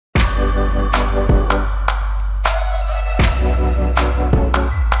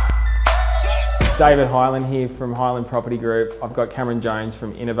David Highland here from Highland Property Group. I've got Cameron Jones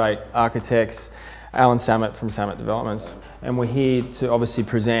from Innovate Architects, Alan Sammut from Sammut Developments. And we're here to obviously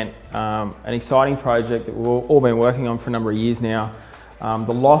present an exciting project that we've all been working on for a number of years now,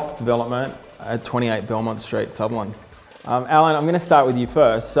 the Loft development at 28 Belmont Street, Sutherland. Alan, I'm going to start with you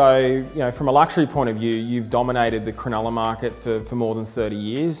first. So, you know, from a luxury point of view, you've dominated the Cronulla market for more than 30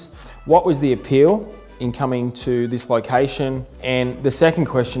 years. What was the appeal in coming to this location? And the second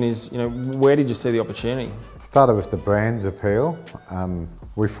question is, you know, where did you see the opportunity? It started with the brand's appeal.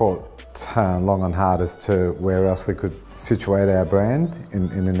 We fought long and hard as to where else we could situate our brand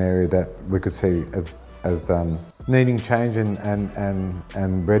in an area that we could see as needing change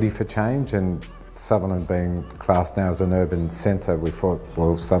and ready for change. And Sutherland being classed now as an urban centre, we thought,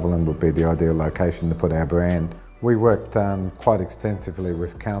 well, Sutherland would be the ideal location to put our brand. We worked quite extensively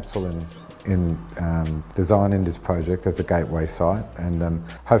with council in designing this project as a gateway site, and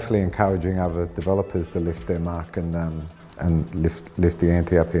hopefully encouraging other developers to lift their mark and lift the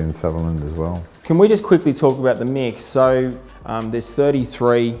ante up here in Sutherland as well. Can we just quickly talk about the mix? So there's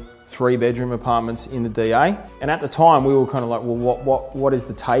 33 three-bedroom apartments in the DA, and at the time we were kind of like, well, what is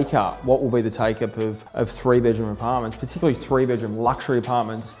the take-up? What will be the take-up of three-bedroom apartments, particularly three-bedroom luxury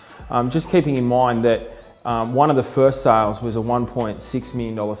apartments? Just keeping in mind that one of the first sales was a $1.6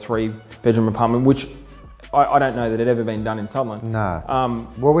 million three-bedroom apartment, which I don't know that it had ever been done in Sutherland. No.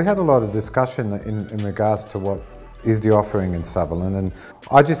 Well, we had a lot of discussion in regards to what is the offering in Sutherland, and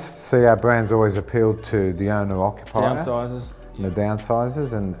I just see our brand's always appealed to the owner-occupier. Downsizers. The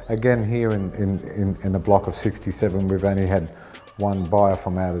downsizers, and again here in a block of 67 we've only had one buyer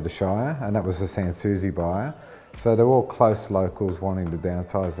from out of the Shire, and that was a Sans Souci buyer. So they're all close locals wanting to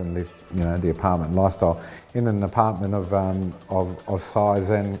downsize and live, you know, the apartment lifestyle in an apartment of size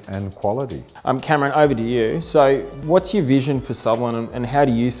and quality. Cameron, over to you. So what's your vision for Sutherland, and how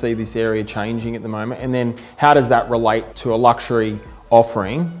do you see this area changing at the moment? And then how does that relate to a luxury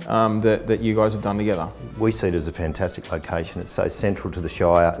offering that you guys have done together? We see it as a fantastic location. It's so central to the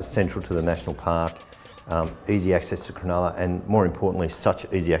Shire, it's central to the National Park, easy access to Cronulla, and more importantly,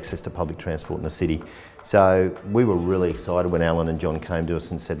 such easy access to public transport in the city. So we were really excited when Alan and John came to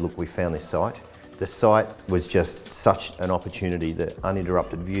us and said, look, we found this site. The site was just such an opportunity, the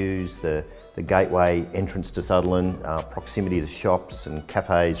uninterrupted views, the gateway entrance to Sutherland, proximity to shops and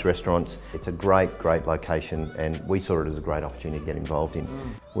cafes, restaurants. It's a great location, and we saw it as a great opportunity to get involved in.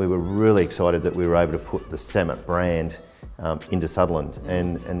 We were really excited that we were able to put the Sammut brand into Sutherland,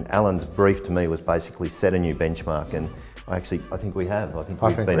 and Alan's brief to me was basically set a new benchmark, and I think we have. I think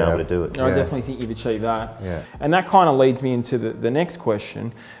we've been able to do it. I definitely think you've achieved that. Yeah. And that kind of leads me into the next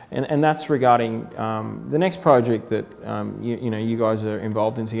question, and that's regarding the next project that you guys are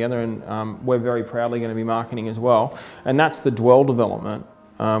involved in together, and we're very proudly going to be marketing as well, and that's the Dwell development,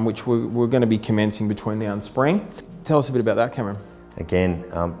 which we're going to be commencing between now and spring. Tell us a bit about that, Cameron. Again,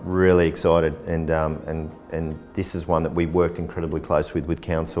 really excited, and this is one that we work incredibly close with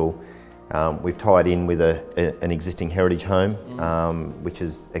council. We've tied in with an existing heritage home, which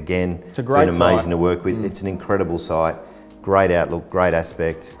is, again, been amazing to work with. It's an incredible site, great outlook, great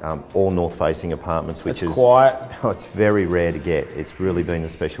aspect, all north-facing apartments, which is quiet. It's very rare to get. It's really been a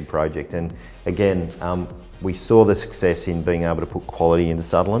special project, and again, we saw the success in being able to put quality into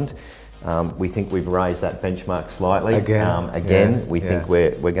Sutherland. We think we've raised that benchmark slightly. We think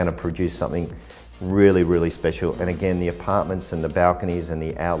we're going to produce something really special, and again, the apartments and the balconies and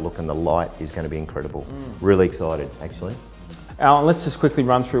the outlook and the light is going to be incredible. Really excited, actually. Alan, let's just quickly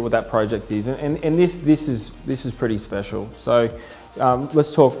run through what that project is, and this is pretty special. So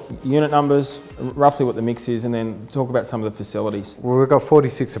let's talk unit numbers, roughly what the mix is, and then talk about some of the facilities. Well, we've got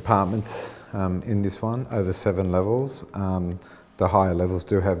 46 apartments in this one, over 7 levels. The higher levels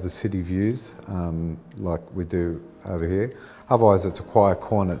do have the city views, like we do over here. Otherwise, it's a quiet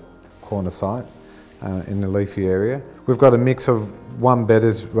corner site. In the leafy area. We've got a mix of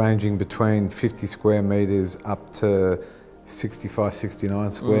one-bedders ranging between 50 square metres up to 65, 69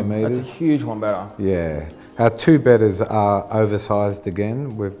 square metres. That's a huge one-bedder. Yeah. Our two-bedders are oversized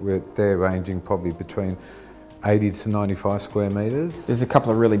again. They're ranging probably between 80 to 95 square metres. There's a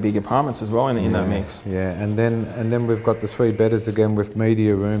couple of really big apartments as well in that mix. Yeah, and then we've got the three-bedders again with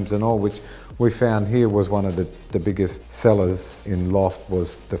media rooms and all, which we found here was one of the biggest sellers in Loft,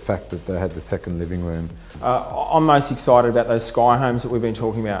 was the fact that they had the second living room. I'm most excited about those sky homes that we've been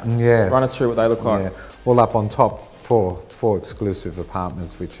talking about. Yeah. Run us through what they look like. Yeah. Well, up on top, four exclusive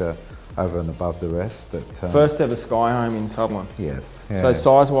apartments which are over and above the rest. That, First ever Sky Home in Sutherland. Yes. Yeah. So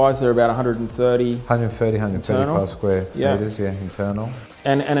size-wise, they're about 130. 130, 135 internal. square Yeah. metres, yeah, internal.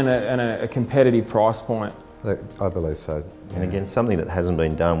 And a competitive price point. I believe so. And again, something that hasn't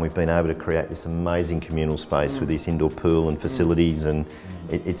been done, we've been able to create this amazing communal space with this indoor pool and facilities, and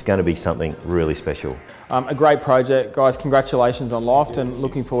it's going to be something really special. A great project. Guys, congratulations on Loft, and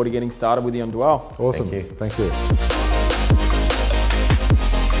looking forward to getting started with you on Dwell. Awesome. Thank you. Thank you.